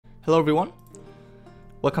Hello everyone,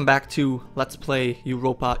 welcome back to Let's Play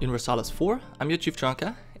Europa Universalis 4. I'm your Chief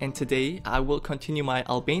Gironca, and today I will continue my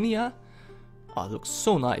Albania, oh it looks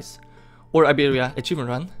so nice, or Iberia achievement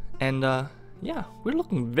run. And yeah, we're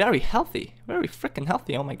looking very healthy, very freaking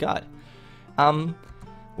healthy, oh my god.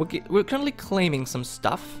 We're currently claiming some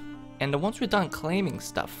stuff, and once we're done claiming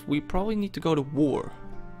stuff, we probably need to go to war.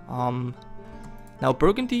 Now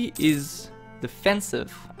Burgundy is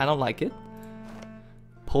defensive, I don't like it.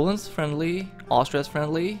 Poland's friendly, Austria's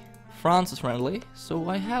friendly, France is friendly, so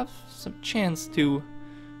I have some chance to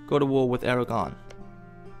go to war with Aragon.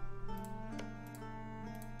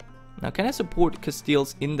 Now can I support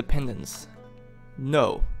Castile's independence?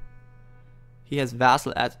 No. He has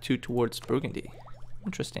vassal attitude towards Burgundy.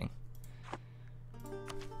 Interesting.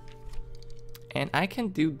 And I can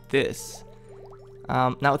do this.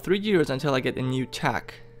 Now 3 years until I get a new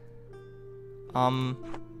tech.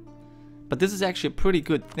 But this is actually a pretty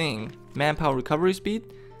good thing. Manpower recovery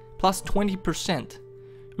speed, plus 20%.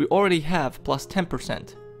 We already have plus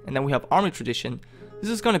 10%. And then we have army tradition. This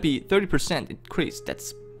is gonna be 30% increase.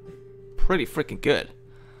 That's pretty freaking good.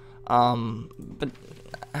 But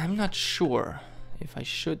I'm not sure if I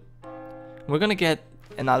should. We're gonna get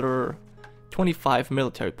another 25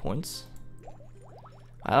 military points.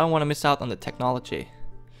 I don't want to miss out on the technology.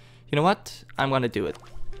 You know what? I'm gonna do it.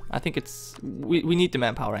 I think it's we need the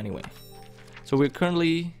manpower anyway. So we're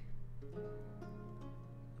currently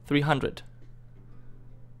 300.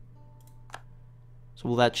 So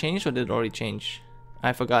will that change, or did it already change?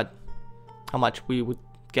 I forgot how much we would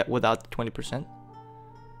get without the 20%.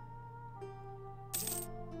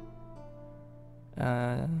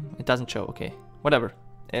 It doesn't show, okay. Whatever.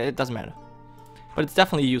 It doesn't matter. But it's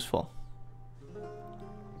definitely useful.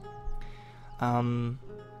 And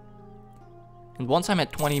once I'm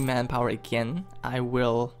at 20 manpower again, I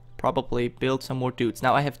will probably build some more dudes.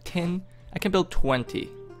 Now I have 10, I can build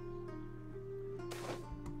 20.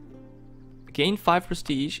 Gain 5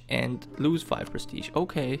 prestige and lose 5 prestige.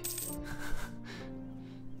 Okay.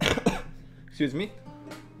 Excuse me.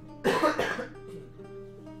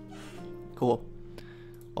 Cool.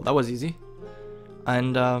 Well, that was easy.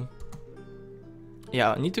 And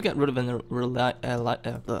yeah, I need to get rid of a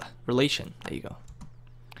relation. There you go.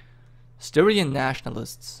 Styrian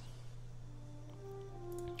nationalists.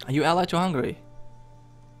 Are you allied to Hungary?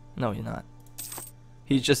 No, you're not.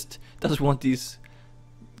 He just doesn't want these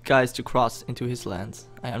guys to cross into his lands.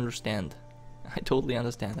 I understand. I totally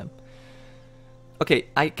understand him. Okay,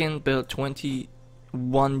 I can build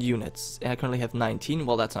 21 units. I currently have 19.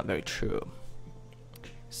 Well, that's not very true.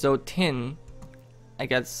 So 10, I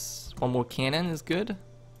guess one more cannon is good.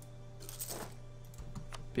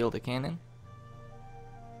 Build a cannon.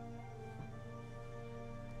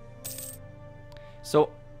 So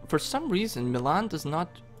for some reason, Milan does not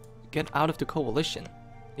get out of the coalition,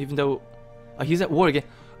 even though he's at war again.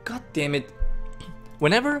 God damn it!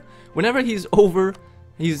 Whenever he's over,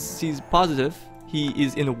 he's positive. He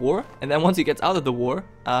is in a war, and then once he gets out of the war,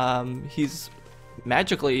 he's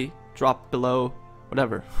magically dropped below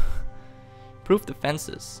whatever. Proof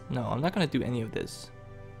defenses. No, I'm not gonna do any of this.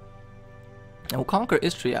 And we'll conquer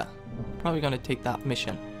Istria. Probably gonna take that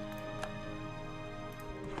mission.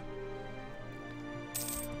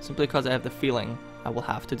 Simply because I have the feeling I will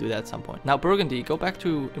have to do that at some point. Now Burgundy, go back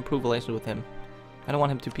to improve relations with him. I don't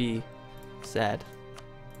want him to be sad.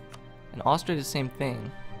 And Austria, the same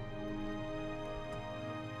thing.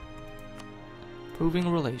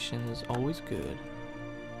 Improving relations is always good.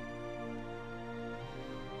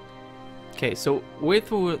 Okay, so we're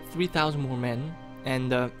through 3,000 more men,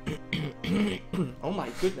 and oh my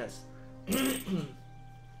goodness.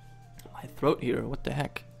 My throat here, what the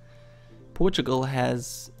heck. Portugal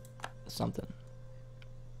has something.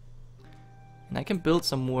 And I can build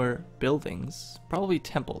some more buildings. Probably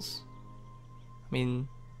temples. I mean...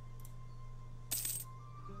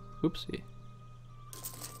 Oopsie.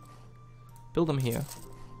 Build them here.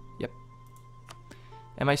 Yep.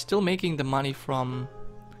 Am I still making the money from...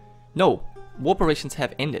 No! War operations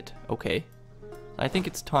have ended. Okay. I think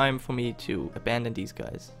it's time for me to abandon these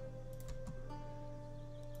guys.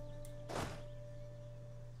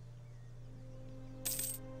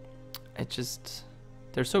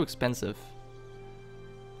 They're so expensive.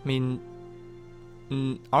 I mean,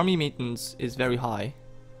 army maintenance is very high.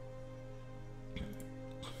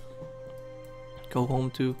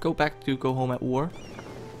 Go back to go home at war.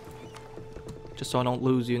 Just so I don't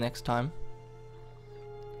lose you next time.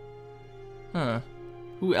 Huh.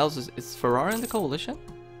 Who else is Ferrara in the coalition?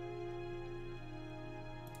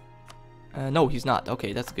 No, he's not.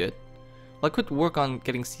 Okay, that's good. Well, I could work on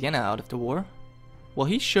getting Siena out of the war. Well,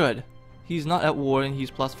 he should. He's not at war and he's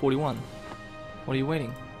plus 41. What are you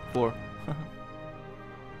waiting for?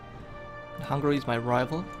 Hungary is my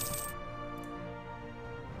rival.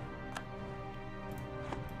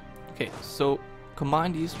 Okay, so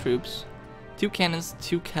combine these troops. 2 cannons,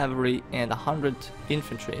 2 cavalry, and 100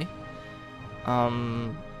 infantry.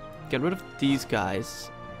 Get rid of these guys.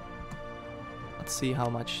 Let's see how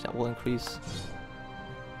much that will increase.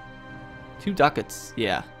 2 ducats,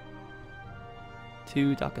 yeah.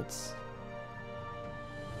 2 ducats.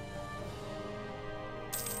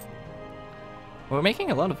 We're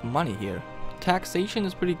making a lot of money here. Taxation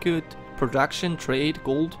is pretty good. Production, trade,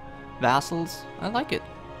 gold, vassals. I like it.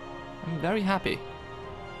 I'm very happy.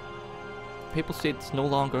 Papal State's no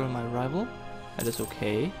longer my rival. That is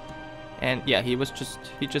okay. And yeah, he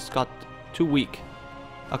just got too weak.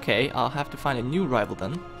 Okay, I'll have to find a new rival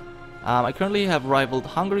then. I currently have rivaled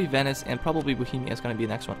Hungary, Venice, and probably Bohemia is gonna be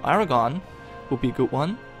the next one. Aragon would be a good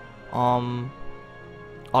one.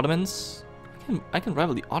 Ottomans. I can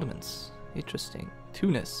rival the Ottomans. Interesting.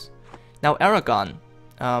 Tunis. Now Aragon.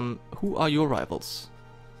 Who are your rivals?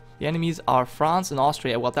 The enemies are France and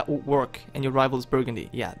Austria. Well, that would work. And your rival is Burgundy.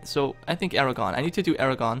 Yeah, so I think Aragon. I need to do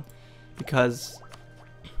Aragon because,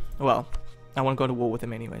 well, I want to go to war with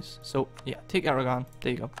him anyways. So, yeah, take Aragon.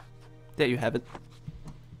 There you go. There you have it.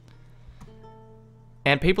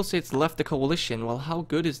 And Papal States left the coalition. Well, how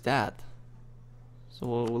good is that? So,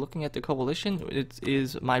 we're looking at the coalition. It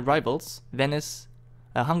is my rivals. Venice,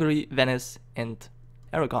 Hungary, Venice, and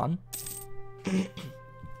Aragon.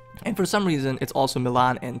 And for some reason, it's also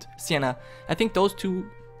Milan and Siena. I think those 2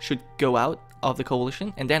 should go out of the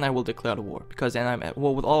coalition, and then I will declare the war. Because then I'm at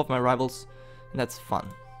war with all of my rivals, and that's fun.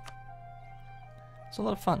 It's a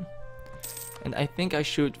lot of fun. And I think I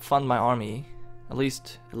should fund my army, at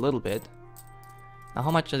least a little bit. Now,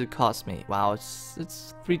 how much does it cost me? Wow,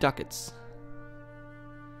 it's 3 ducats.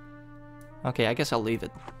 Okay, I guess I'll leave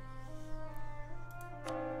it.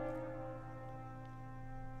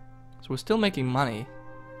 So we're still making money.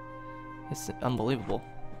 It's unbelievable.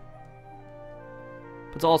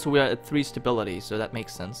 But also we are at 3 stability, so that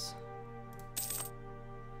makes sense.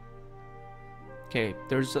 Okay,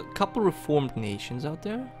 there's a couple reformed nations out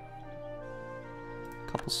there. A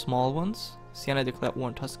couple small ones. Siena declared war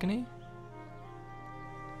in Tuscany.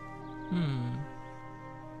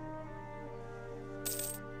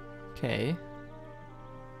 Okay.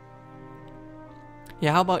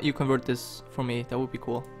 Yeah, how about you convert this for me? That would be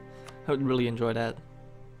cool. I would really enjoy that.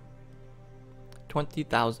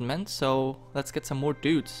 20,000 men, so let's get some more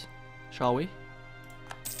dudes, shall we?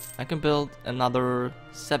 I can build another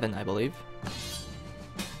 7, I believe.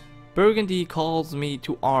 Burgundy calls me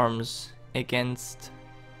to arms against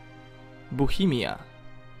Bohemia.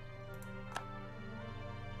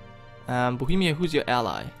 Bohemia, who's your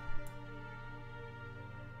ally?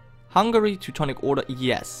 Hungary, Teutonic Order,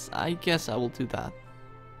 yes, I guess I will do that.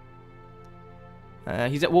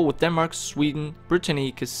 He's at war with Denmark, Sweden,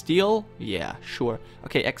 Brittany, Castile. Yeah, sure.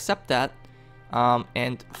 Okay, accept that.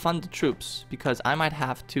 And fund the troops, because I might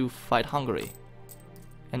have to fight Hungary.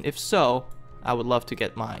 And if so, I would love to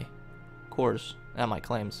get my cores and my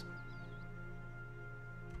claims.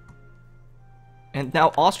 And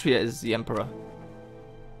now Austria is the emperor.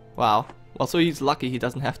 Wow. Well, so he's lucky he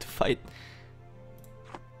doesn't have to fight.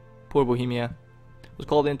 Poor Bohemia. Was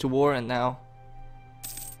called into war and now...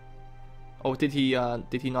 Oh, did he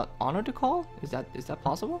not honor the call? Is that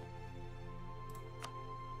possible?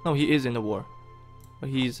 No, he is in the war, but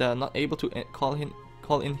he's not able to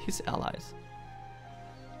call in his allies.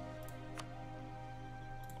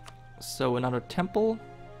 So another temple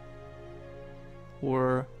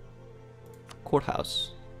or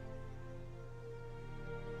courthouse.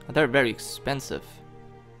 They're very expensive.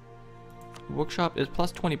 Workshop is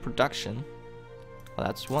plus 20 production. Well,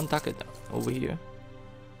 that's 1 ducat over here.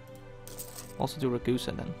 Also do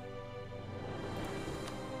Ragusa then.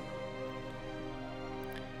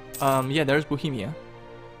 Yeah, there's Bohemia.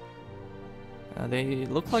 They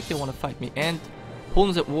look like they want to fight me. And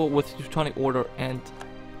Poland's at war with Teutonic Order and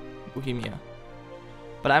Bohemia.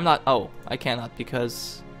 But I'm not... Oh, I cannot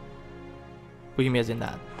because Bohemia's in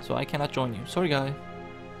that. So I cannot join you. Sorry, guy.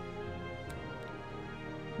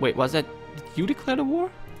 Wait, was that... Did you declare the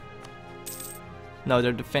war? No,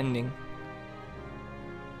 they're defending.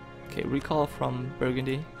 Okay, recall from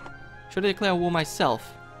Burgundy. Should I declare war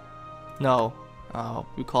myself? No.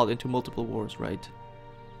 We called into multiple wars, right?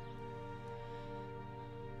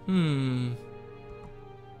 I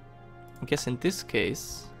guess in this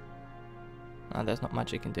case... there's not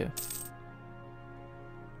much I can do.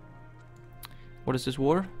 What is this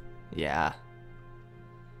war? Yeah.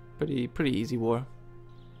 Pretty easy war.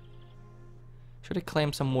 Should I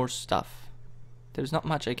claim some more stuff? There's not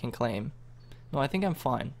much I can claim. No, I think I'm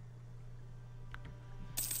fine.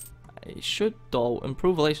 I should, though,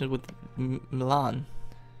 improve relations with Milan.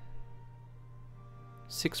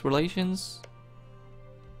 6 relations.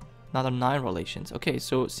 Another 9 relations. Okay,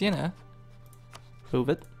 so Siena. Move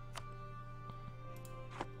it.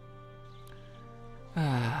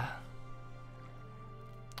 Ah.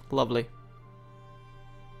 Lovely.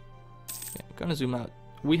 Okay, I'm gonna zoom out.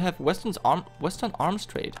 We have Western arms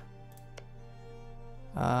trade.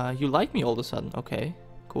 You like me all of a sudden. Okay,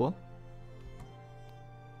 cool.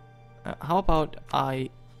 How about I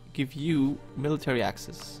give you military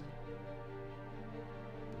access?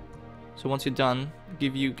 So once you're done,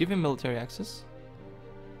 give him military access.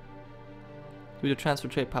 Do the transfer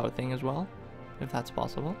trade power thing as well, if that's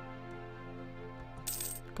possible.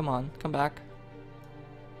 Come on, come back.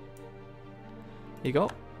 Here you go.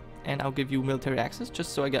 And I'll give you military access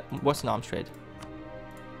just so I get Western arms trade.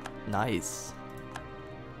 Nice.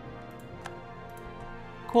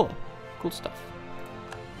 Cool. Cool stuff.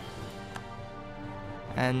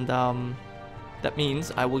 And that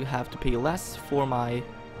means I will have to pay less for my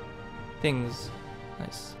things.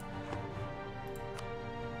 Nice.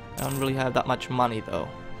 I don't really have that much money though.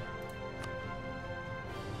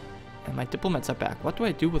 And my diplomats are back. What do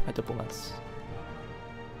I do with my diplomats?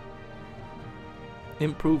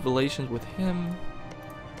 Improve relations with him.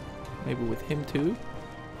 Maybe with him too.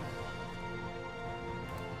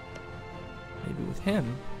 Maybe with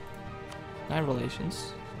him. 9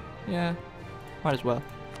 relations. Yeah, might as well.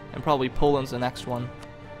 And probably Poland's the next one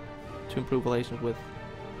to improve relations with.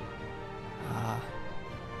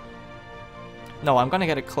 No, I'm gonna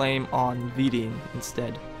get a claim on Vidin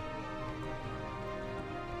instead.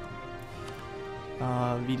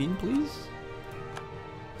 Vidin, please?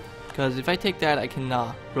 Because if I take that, I can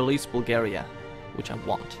release Bulgaria, which I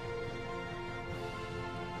want.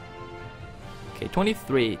 Okay,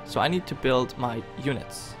 23. So I need to build my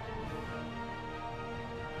units.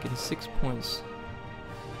 Getting 6 points.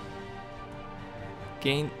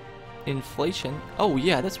 Gain inflation. Oh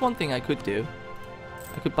yeah, that's one thing I could do.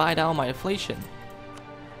 I could buy down my inflation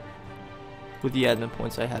with the admin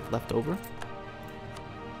points I have left over.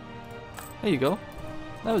 There you go.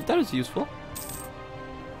 That was useful.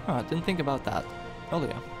 Oh, I didn't think about that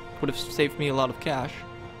earlier. Would have saved me a lot of cash.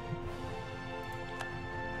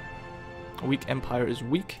 A weak empire is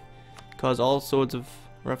weak because all sorts of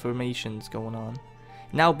reformations going on.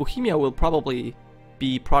 Now Bohemia will probably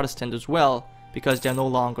be Protestant as well because they're no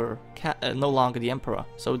longer the emperor,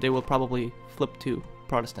 so they will probably flip to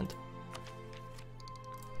Protestant.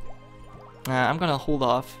 I'm gonna hold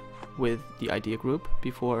off with the idea group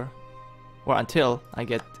before, or until I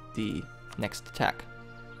get the next attack.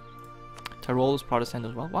 Tyrol is Protestant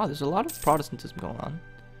as well. Wow, there's a lot of Protestantism going on.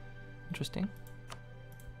 Interesting.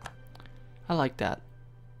 I like that.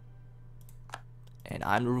 And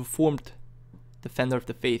I'm a reformed defender of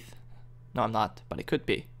the faith. No, I'm not, but I could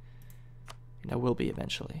be. And I will be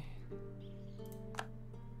eventually.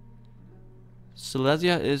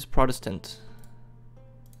 Silesia is Protestant.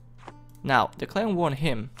 Now, declaring war on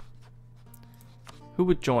him. Who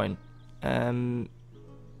would join?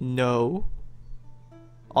 No.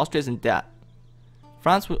 Austria's in debt.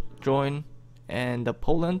 France would join, and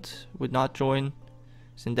Poland would not join.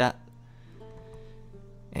 It's in debt.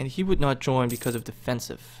 And he would not join because of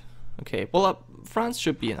defensive. Okay, well, France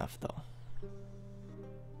should be enough, though.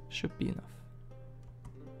 Should be enough.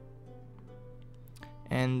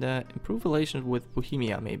 And improve relations with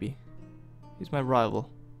Bohemia, maybe. He's my rival.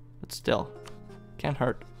 But still, can't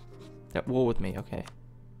hurt. They're at war with me, okay.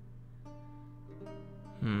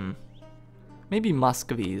 Maybe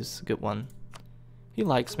Muscovy is a good one. He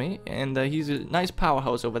likes me, and he's a nice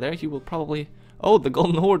powerhouse over there. He will probably... Oh, the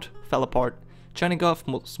Golden Horde fell apart. Chernigov,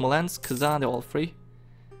 Smolensk, Kazan, they're all free.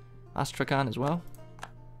 Astrakhan as well.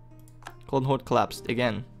 Golden Horde collapsed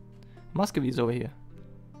again. Muscovy's over here.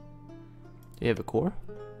 Do you have a core?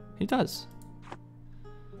 He does.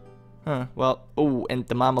 Huh, well, oh, and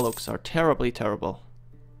the Mamelukes are terribly terrible.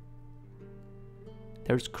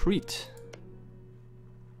 There's Crete.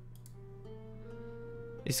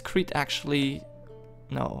 Is Crete actually...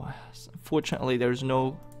 No, unfortunately there's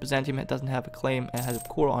no... Byzantium doesn't have a claim and has a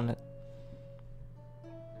core on it.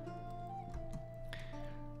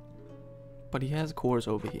 But he has cores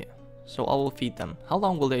over here, so I will feed them. How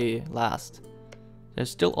long will they last? They're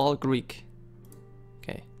still all Greek.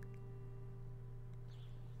 Okay.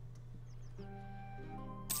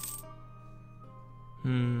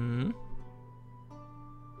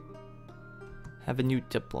 Have a new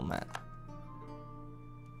diplomat.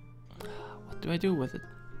 What do I do with it?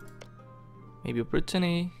 Maybe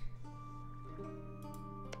Brittany.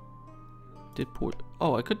 did Port...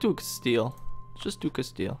 Oh, I could do Castile. Let's just do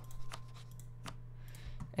Castile.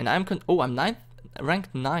 And I'm I'm ninth,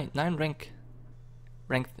 ranked 9 rank.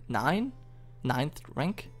 Ranked 9? 9th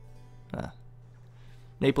rank?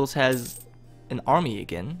 Naples has an army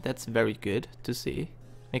again. That's very good to see.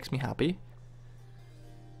 Makes me happy.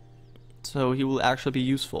 So he will actually be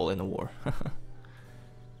useful in the war.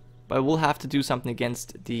 But we'll have to do something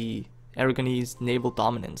against the Aragonese naval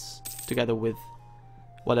dominance, together with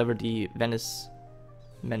whatever the Venice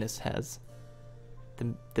menace has.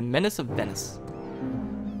 The menace of Venice.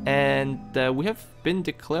 And we have been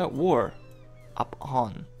declared war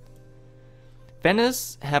upon.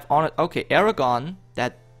 Venice have honored... Okay, Aragon,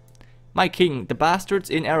 that... My king, the bastards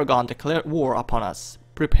in Aragon declared war upon us.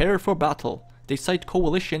 Prepare for battle. They cite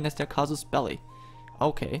coalition as their casus belli.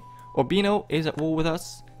 Okay. Urbino is at war with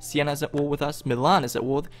us. Siena is at war with us. Milan is at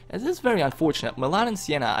war with... This is very unfortunate. Milan and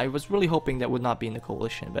Siena, I was really hoping that would not be in the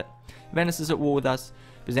coalition, but... Venice is at war with us.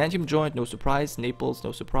 Byzantium joined, no surprise. Naples,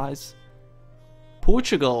 no surprise.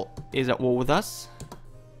 Portugal is at war with us.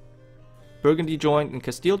 Burgundy joined, and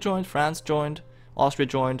Castile joined. France joined. Austria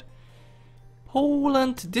joined.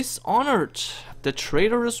 Poland dishonored. The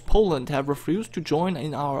traitorous Poland have refused to join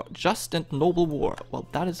in our just and noble war. Well,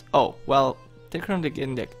 that is... Oh, well, they're currently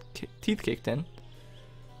getting their teeth kicked in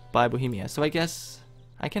by Bohemia. So I guess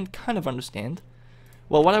I can kind of understand.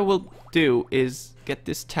 Well, what I will do is get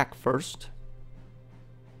this tech first.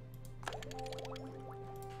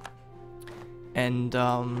 And,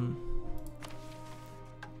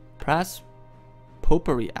 Pass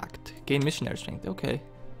Popery Act. Gain missionary strength. Okay.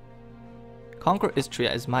 Conquer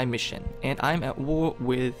Istria is my mission. And I'm at war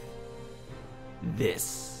with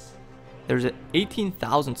this. There's an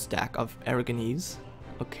 18,000 stack of Aragonese.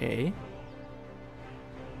 Okay.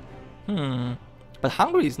 But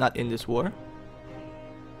Hungary is not in this war.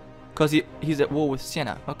 Because he's at war with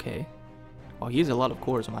Siena. Okay. Oh, he has a lot of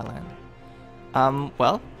cores in my land.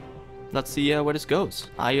 Well, let's see where this goes.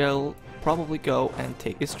 I'll probably go and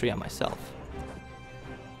take Istria myself.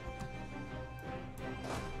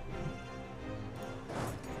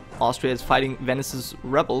 Austria is fighting Venice's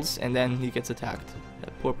rebels, and then he gets attacked.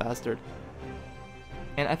 That poor bastard.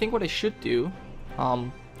 And I think what I should do,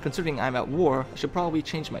 considering I'm at war, I should probably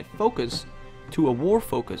change my focus to a war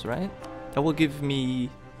focus, right? That will give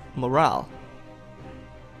me morale.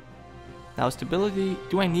 Now, stability,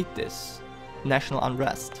 do I need this? National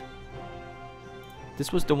unrest.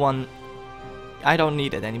 This was the one. I don't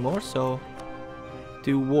need it anymore, so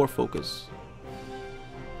do war focus.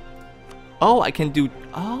 Oh, I can do 3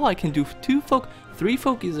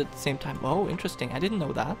 focus at the same time. Oh, interesting. I didn't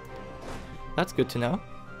know that. That's good to know.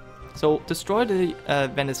 So destroy the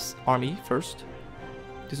Venice army first.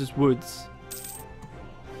 This is woods.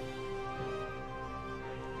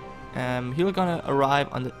 He's gonna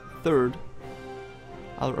arrive on the 3rd.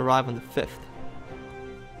 I'll arrive on the 5th.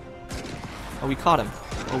 Oh, we caught him.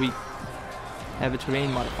 Oh, we have a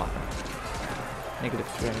terrain modifier. Negative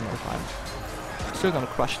terrain modifier. Still gonna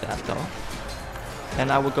crush that though. And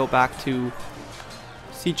I will go back to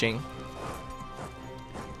sieging.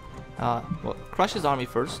 Well, crush his army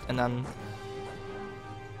first, and then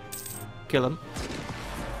kill him.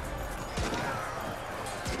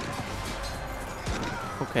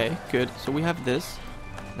 Okay, good. So we have this.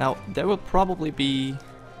 Now, there will probably be...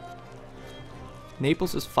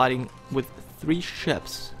 Naples is fighting with 3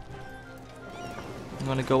 ships. I'm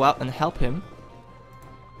gonna go out and help him.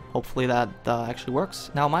 Hopefully that actually works.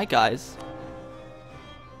 Now my guys...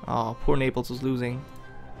 Oh, poor Naples is losing.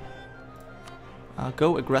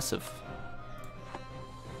 Go aggressive.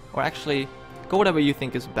 Or actually, go whatever you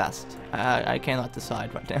think is best. I cannot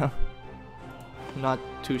decide right now. I'm not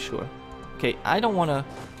too sure. Okay, I don't want to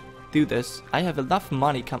do this. I have enough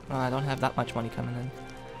money I don't have that much money coming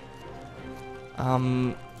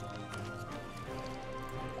in.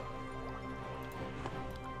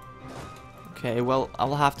 Okay, well,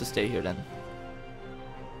 I'll have to stay here then.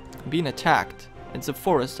 I'm being attacked. It's a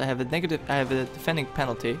forest. I have a defending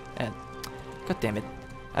penalty. And god damn it.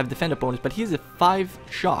 I have defender bonus, but he's a 5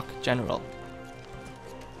 shock general.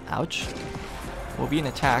 Ouch. We're being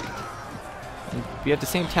attacked. And we have the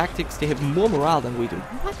same tactics. They have more morale than we do.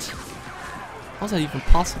 What? How is that even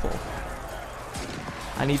possible?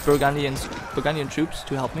 I need Burgundian troops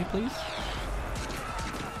to help me, please.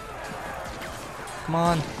 Come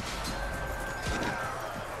on.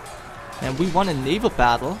 And we won a naval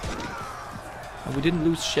battle. And we didn't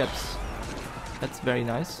lose ships. That's very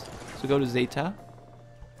nice. So go to Zeta.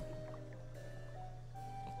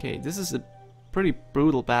 Okay, this is a pretty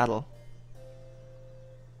brutal battle.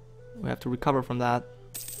 We have to recover from that.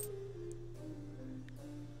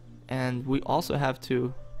 And we also have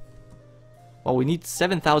to Well, we need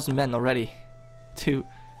 7,000 men already to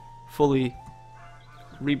fully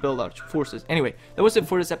rebuild our forces. Anyway, that was it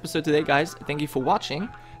for this episode today, guys. Thank you for watching.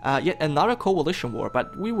 Yet another coalition war,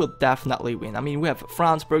 but we will definitely win. I mean, we have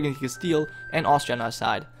France, Burgundy, Castile, and Austria on our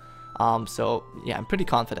side. So yeah, I'm pretty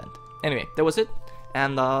confident. Anyway, that was it,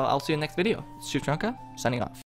 and I'll see you in the next video. Chief Gironca, signing off.